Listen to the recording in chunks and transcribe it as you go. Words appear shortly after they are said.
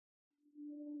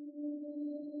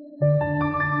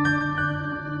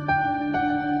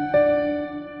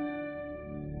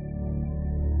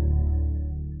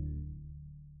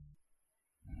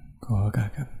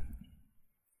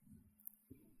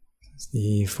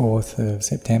the 4th of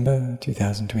September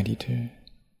 2022.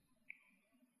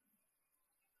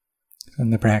 In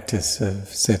the practice of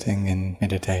sitting in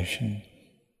meditation,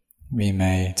 we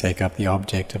may take up the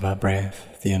object of our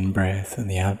breath, the in-breath and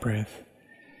the out-breath.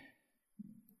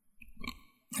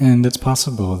 And it's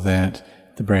possible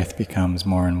that the breath becomes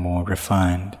more and more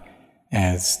refined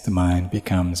as the mind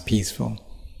becomes peaceful.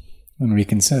 And we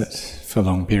can sit for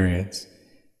long periods,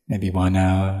 maybe 1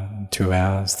 hour, 2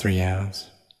 hours, 3 hours.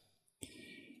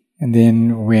 And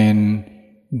then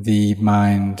when the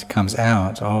mind comes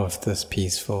out of this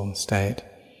peaceful state,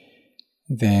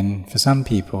 then for some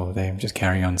people they just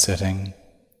carry on sitting,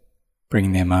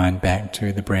 bringing their mind back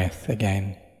to the breath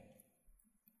again.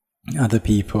 Other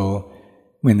people,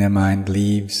 when their mind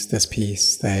leaves this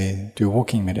peace, they do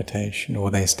walking meditation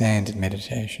or they stand in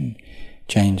meditation,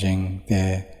 changing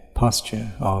their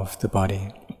posture of the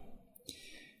body.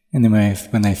 And then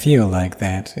when they feel like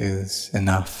that is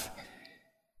enough,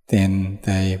 then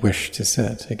they wish to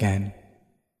sit again.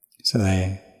 So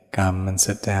they come and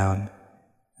sit down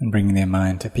and bring their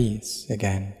mind to peace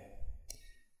again.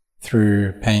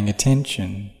 Through paying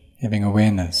attention, having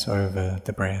awareness over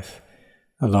the breath,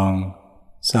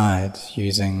 alongside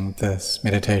using this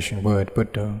meditation word,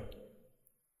 Buddho.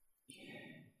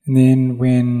 And then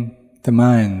when the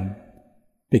mind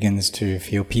begins to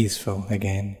feel peaceful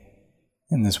again,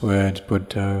 and this word,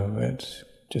 Buddho, it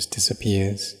just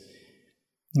disappears,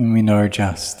 and we know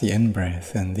just the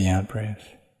in-breath and the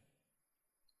out-breath.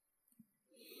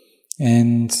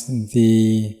 And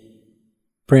the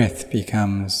breath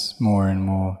becomes more and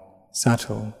more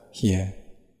subtle here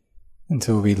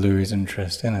until we lose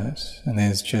interest in it, and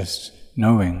there's just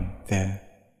knowing there.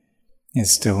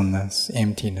 There's stillness,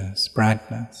 emptiness,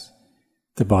 brightness.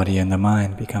 The body and the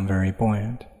mind become very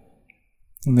buoyant.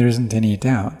 And there isn't any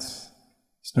doubts.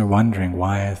 There's no wondering,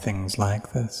 why are things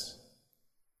like this?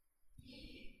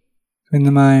 When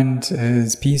the mind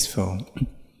is peaceful,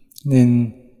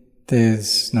 then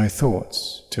there's no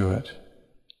thoughts to it.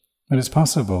 But it's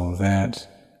possible that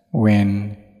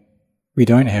when we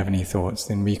don't have any thoughts,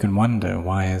 then we can wonder,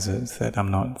 why is it that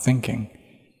I'm not thinking?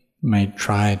 We may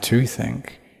try to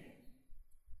think,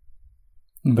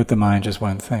 but the mind just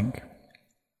won't think.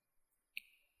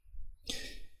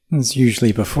 It's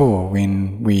usually before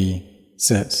when we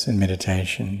sit in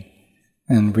meditation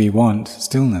and we want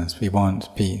stillness, we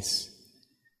want peace.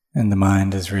 And the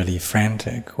mind is really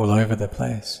frantic all over the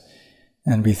place.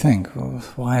 And we think, well,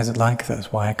 why is it like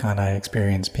this? Why can't I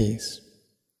experience peace?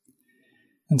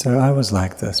 And so I was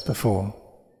like this before.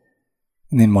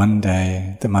 And then one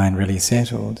day the mind really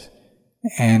settled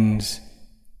and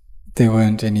there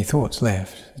weren't any thoughts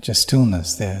left, just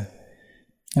stillness there.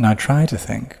 And I tried to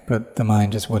think, but the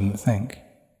mind just wouldn't think.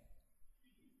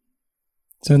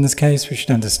 So in this case we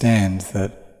should understand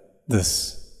that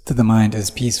the mind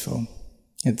is peaceful.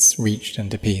 It's reached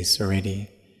into peace already.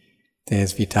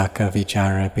 There's vitaka,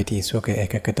 vichara, piti, sukha,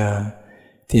 ekagata,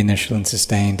 the initial and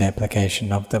sustained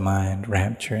application of the mind,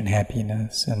 rapture and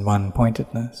happiness and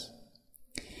one-pointedness.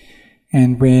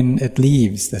 And when it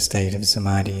leaves the state of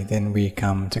samadhi, then we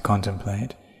come to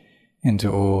contemplate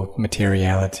into all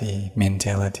materiality,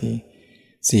 mentality,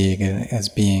 seeing it as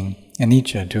being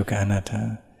anicca, dukkha,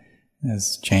 anatta,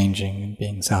 as changing and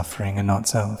being suffering and not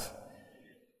self.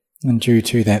 And due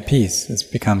to that peace,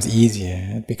 it becomes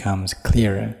easier, it becomes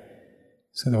clearer,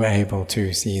 so that we're able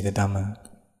to see the Dhamma.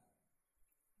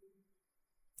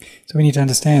 So we need to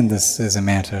understand this is a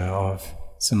matter of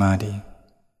samadhi.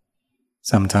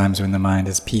 Sometimes when the mind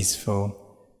is peaceful,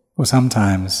 or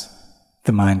sometimes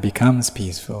the mind becomes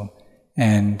peaceful,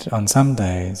 and on some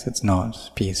days it's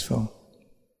not peaceful.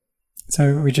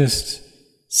 So we just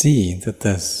see that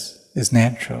this is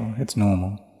natural, it's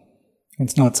normal.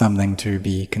 It's not something to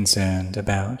be concerned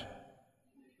about.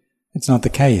 It's not the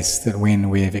case that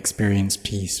when we have experienced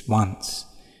peace once,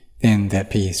 then that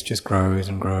peace just grows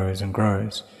and grows and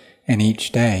grows, and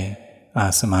each day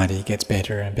our samadhi gets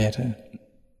better and better.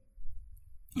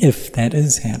 If that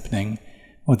is happening,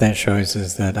 what that shows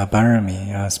is that our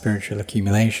bharami, our spiritual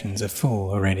accumulations, are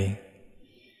full already.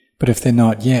 But if they're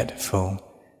not yet full,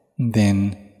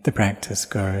 then the practice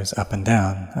goes up and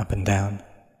down, up and down.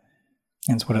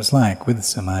 That's what it's like with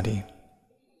samadhi.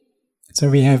 So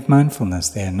we have mindfulness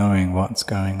there, knowing what's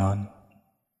going on.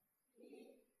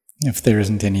 If there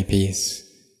isn't any peace,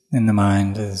 then the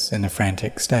mind is in a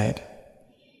frantic state,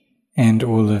 and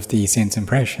all of the sense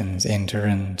impressions enter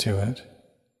into it.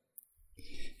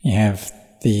 You have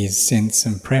the sense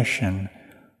impression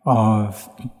of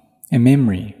a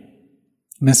memory,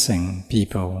 missing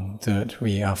people that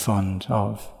we are fond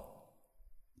of.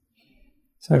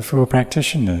 So for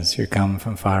practitioners who come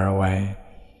from far away,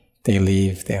 they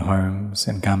leave their homes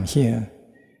and come here,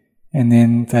 and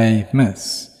then they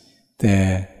miss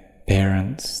their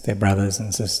parents, their brothers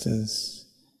and sisters,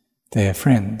 their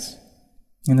friends.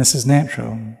 And this is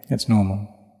natural, it's normal.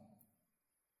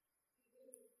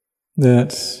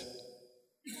 That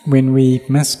when we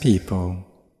miss people,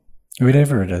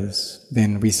 whatever it is,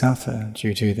 then we suffer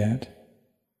due to that.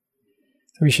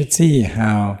 So we should see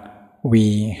how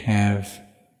we have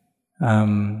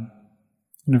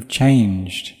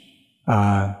changed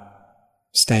our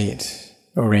state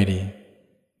already,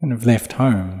 and have left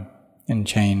home and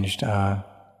changed our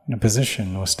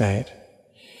position or state.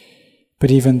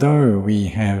 But even though we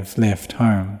have left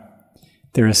home,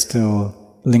 there are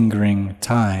still lingering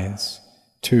ties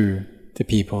to the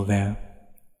people there.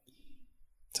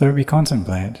 So we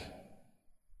contemplate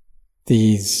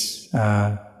these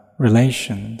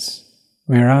relations.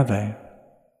 Where are they?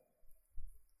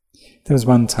 There was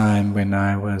one time when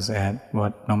I was at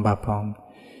Nom Bapong,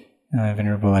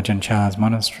 Venerable Ajahn Chah's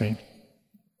monastery,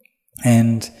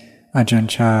 and Ajahn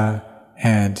Chah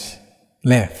had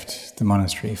left the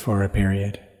monastery for a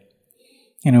period,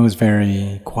 and it was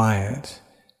very quiet,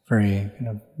 very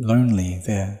lonely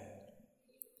there.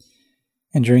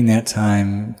 And during that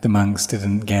time, the monks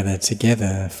didn't gather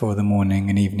together for the morning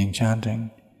and evening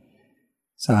chanting.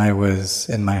 So I was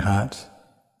in my heart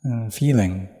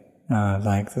feeling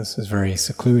like this was very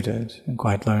secluded and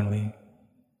quite lonely.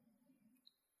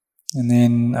 And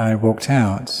then I walked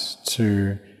out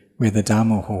to where the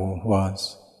Dharma hall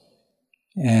was,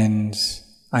 and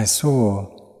I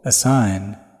saw a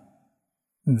sign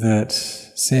that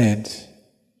said,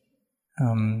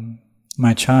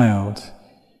 "My child,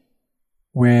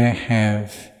 where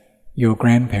have your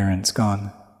grandparents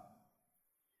gone?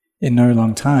 In no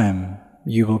long time,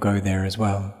 you will go there as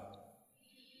well."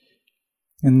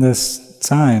 And this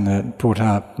sign that brought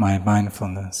up my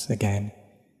mindfulness again,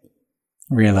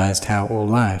 realized how all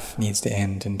life needs to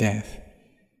end in death,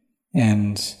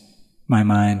 and my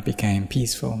mind became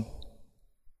peaceful.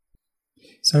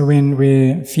 So when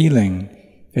we're feeling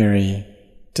very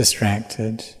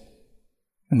distracted,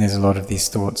 and there's a lot of these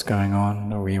thoughts going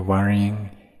on, or we're worrying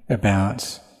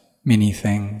about many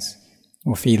things,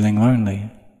 or feeling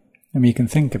lonely, and we can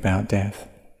think about death.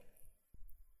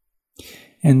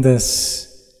 And this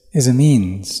is a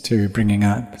means to bringing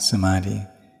up samadhi,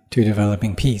 to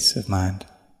developing peace of mind.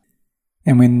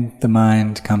 And when the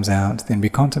mind comes out, then we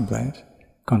contemplate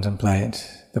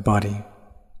the body,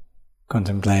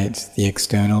 contemplate the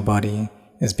external body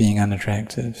as being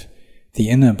unattractive, the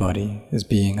inner body as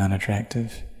being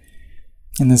unattractive.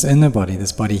 And this inner body,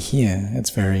 this body here,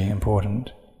 it's very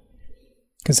important.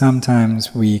 Because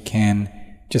sometimes we can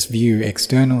just view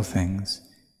external things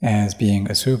as being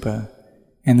asubha,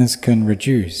 and this can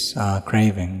reduce our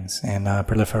cravings and our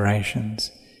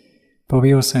proliferations. But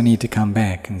we also need to come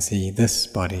back and see this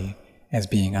body as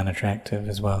being unattractive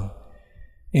as well,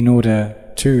 in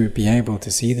order to be able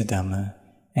to see the Dhamma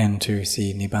and to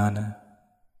see Nibbana.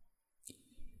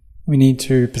 We need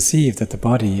to perceive that the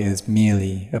body is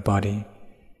merely a body.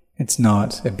 It's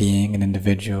not a being, an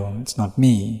individual. It's not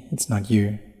me. It's not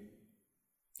you.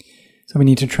 So we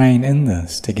need to train in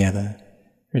this together,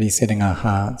 really setting our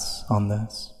hearts on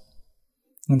this.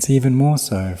 And it's even more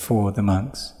so for the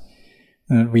monks,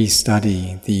 that we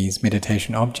study these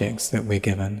meditation objects that we're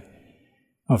given,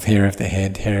 of hair of the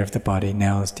head, hair of the body,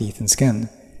 nails, teeth and skin.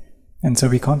 And so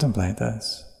we contemplate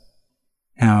this,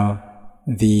 how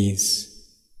these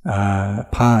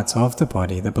parts of the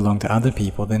body that belong to other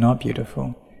people, they're not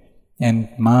beautiful, and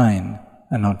mine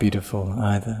are not beautiful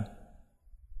either.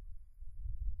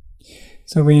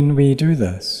 So when we do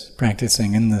this,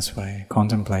 practicing in this way,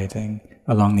 contemplating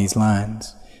along these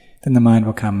lines, then the mind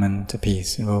will come into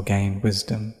peace and will gain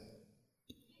wisdom.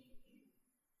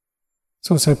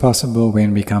 It's also possible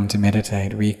when we come to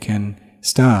meditate, we can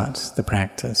start the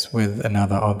practice with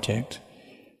another object,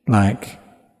 like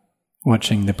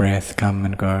watching the breath come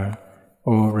and go,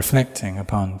 or reflecting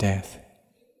upon death.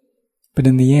 But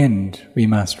in the end, we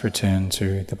must return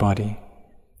to the body,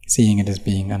 seeing it as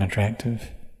being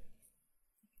unattractive.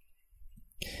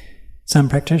 Some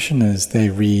practitioners, they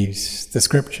read the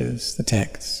scriptures, the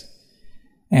texts,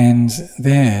 and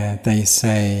there they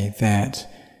say that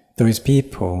those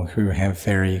people who have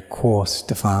very coarse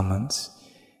defilements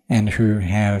and who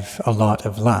have a lot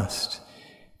of lust,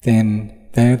 then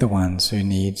they're the ones who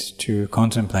need to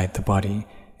contemplate the body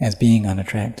as being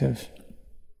unattractive.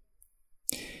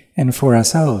 And for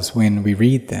ourselves, when we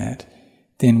read that,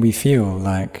 then we feel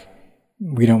like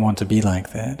we don't want to be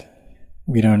like that.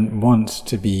 We don't want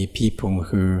to be people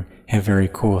who have very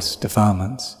coarse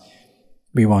defilements.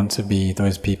 We want to be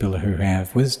those people who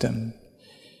have wisdom.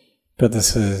 But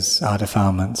this is our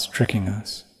defilements tricking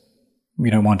us. We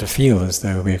don't want to feel as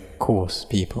though we're coarse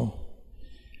people.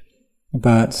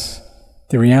 But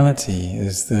the reality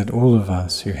is that all of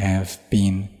us who have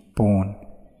been born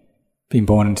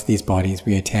into these bodies,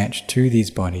 we attach to these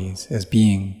bodies as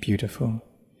being beautiful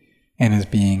and as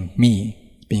being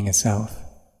me, being a self.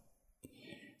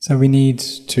 So we need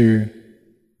to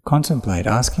contemplate,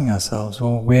 asking ourselves,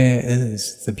 well, where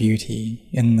is the beauty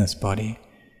in this body?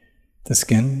 The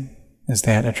skin, is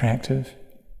that attractive?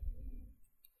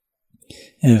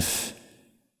 If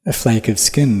a flake of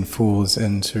skin falls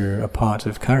into a pot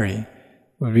of curry,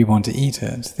 would we want to eat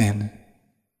it then?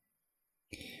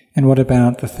 And what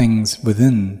about the things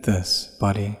within this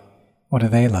body? What are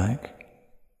they like?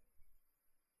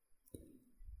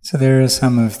 So there are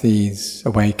some of these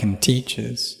awakened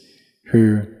teachers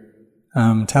who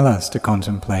tell us to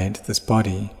contemplate this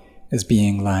body as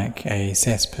being like a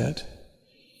cesspit.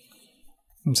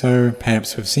 And so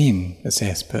perhaps we've seen a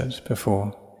cesspit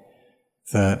before,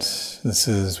 that this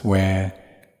is where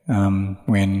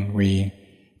when we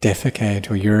defecate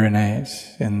or urinate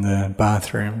in the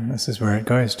bathroom, this is where it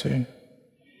goes to.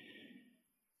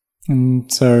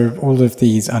 And so all of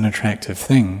these unattractive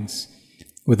things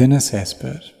within a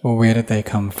cesspit, well, where did they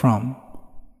come from?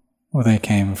 Well, they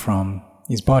came from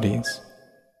these bodies.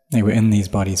 They were in these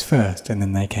bodies first, and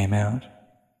then they came out.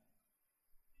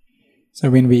 So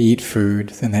when we eat food,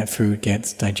 then that food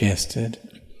gets digested.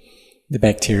 The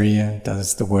bacteria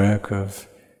does the work of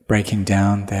breaking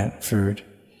down that food.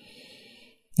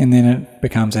 And then it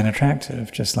becomes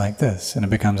unattractive, just like this, and it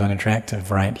becomes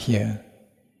unattractive right here.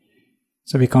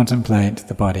 So we contemplate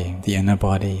the body, the inner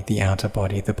body, the outer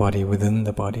body, the body within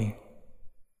the body.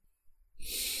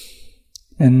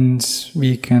 And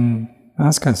we can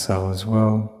ask ourselves,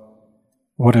 well,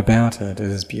 what about it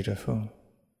is beautiful?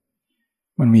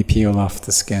 When we peel off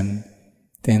the skin,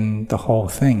 then the whole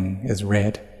thing is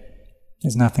red.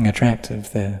 There's nothing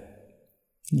attractive there.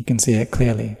 You can see it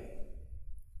clearly.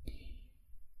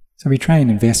 So we train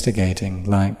investigating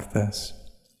like this.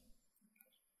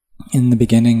 In the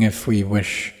beginning, if we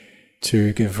wish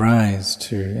to give rise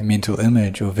to a mental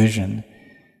image or vision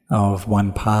of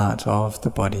one part of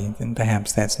the body, then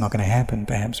perhaps that's not going to happen.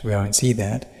 Perhaps we won't see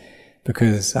that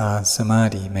because our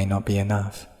samadhi may not be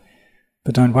enough.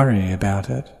 But don't worry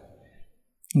about it.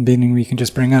 Then we can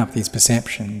just bring up these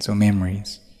perceptions or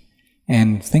memories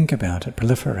and think about it,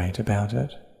 proliferate about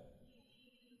it.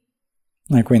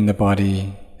 Like when the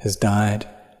body has died,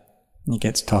 it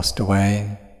gets tossed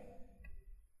away,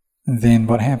 and then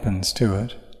what happens to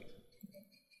it?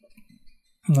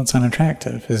 Well, that's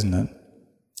unattractive, isn't it?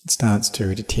 It starts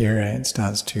to deteriorate,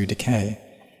 starts to decay,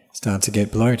 starts to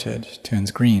get bloated, turns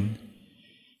green.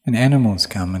 And animals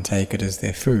come and take it as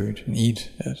their food and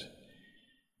eat it.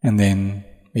 And then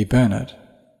we burn it.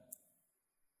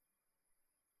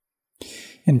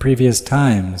 In previous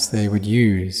times, they would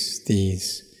use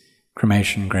these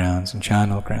cremation grounds and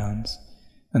charnel grounds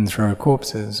and throw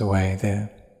corpses away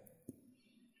there.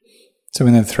 So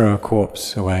when they'd throw a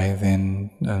corpse away,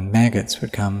 then maggots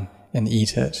would come and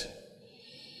eat it.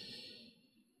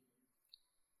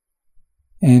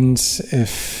 And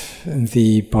if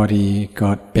the body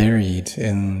got buried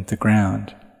in the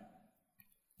ground,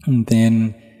 and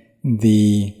then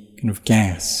the kind of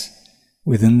gas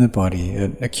within the body,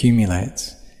 it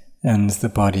accumulates, and the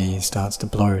body starts to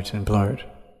bloat and bloat.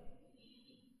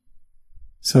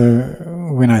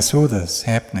 So when I saw this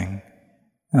happening,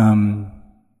 kind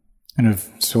of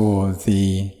saw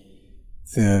the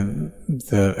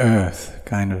earth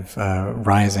kind of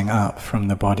rising up from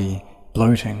the body,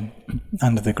 bloating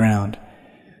under the ground,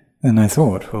 then I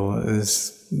thought, well,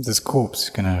 is this corpse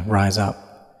going to rise up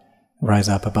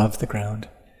above the ground?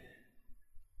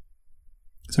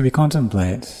 So we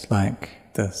contemplate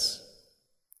like this.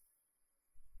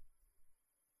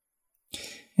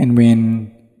 And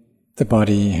when the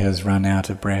body has run out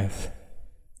of breath,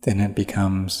 then it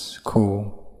becomes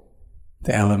cool.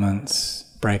 The elements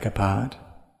break apart.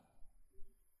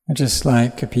 Just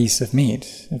like a piece of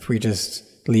meat, if we just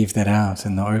leave that out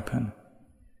in the open,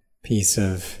 piece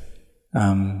of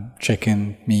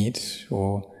chicken, meat,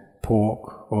 or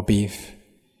pork, or beef,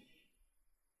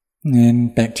 and then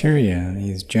bacteria,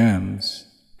 these germs,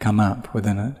 come up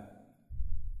within it.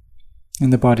 In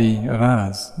the body of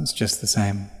ours, it's just the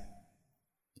same.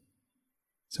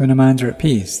 So when our minds are at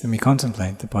peace, then we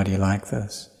contemplate the body like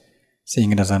this,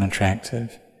 seeing it as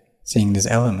unattractive, seeing it as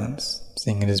elements,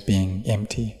 seeing it as being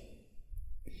empty.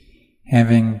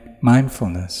 Having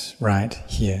mindfulness right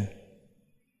here.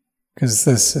 Because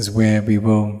this is where we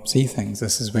will see things,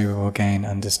 this is where we will gain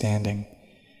understanding.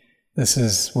 This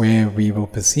is where we will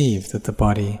perceive that the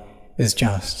body is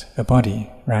just a body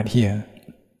right here.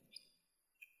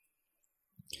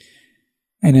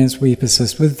 And as we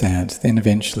persist with that, then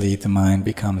eventually the mind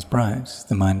becomes bright,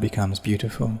 the mind becomes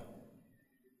beautiful.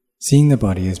 Seeing the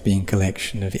body as being a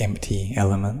collection of empty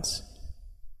elements,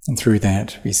 and through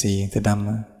that we see the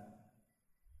Dhamma.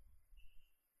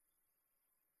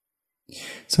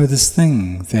 So this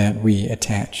thing that we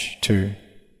attach to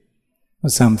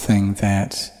was something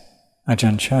that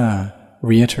Ajahn Chah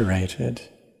reiterated,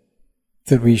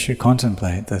 that we should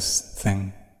contemplate this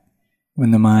thing.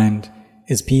 When the mind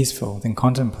is peaceful, then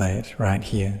contemplate right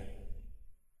here.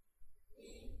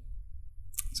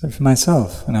 So for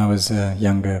myself, when I was a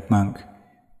younger monk,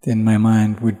 then my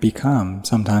mind would be calm,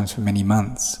 sometimes for many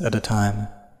months at a time.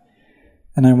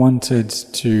 And I wanted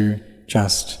to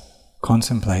just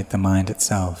contemplate the mind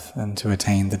itself and to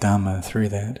attain the Dhamma through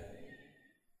that.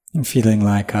 And feeling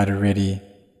like I'd already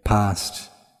passed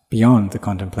beyond the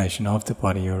contemplation of the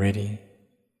body already.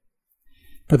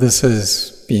 But this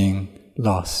is being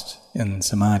lost in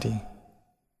samadhi.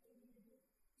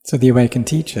 So the awakened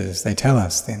teachers, they tell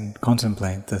us then,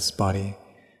 contemplate this body.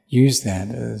 Use that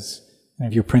as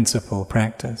your principal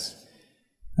practice.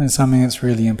 And it's something that's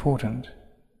really important.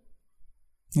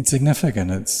 It's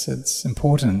significant, it's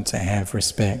important to have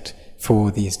respect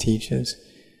for these teachers.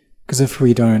 Because if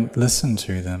we don't listen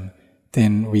to them,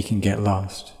 then we can get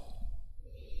lost.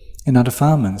 In other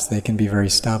defilements, they can be very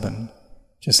stubborn,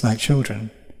 just like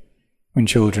children. When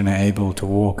children are able to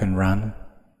walk and run,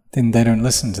 then they don't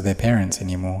listen to their parents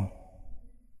anymore.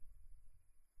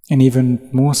 And even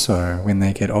more so when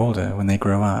they get older, when they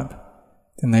grow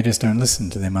up, then they just don't listen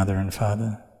to their mother and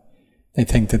father. They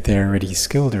think that they're already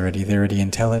skilled already, they're already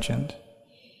intelligent.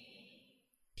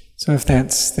 So if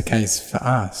that's the case for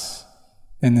us,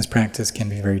 then this practice can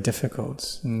be very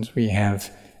difficult, and we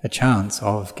have a chance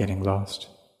of getting lost.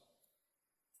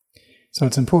 So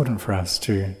it's important for us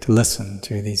to listen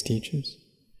to these teachers.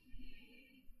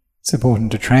 It's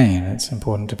important to train, it's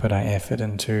important to put our effort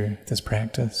into this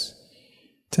practice,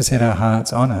 to set our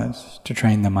hearts on it, to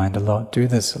train the mind a lot, do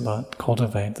this a lot,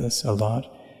 cultivate this a lot,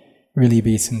 really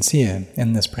be sincere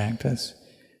in this practice.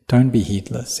 Don't be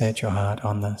heedless, set your heart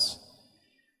on this.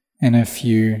 And if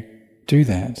you do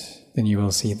that, then you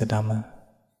will see the Dhamma.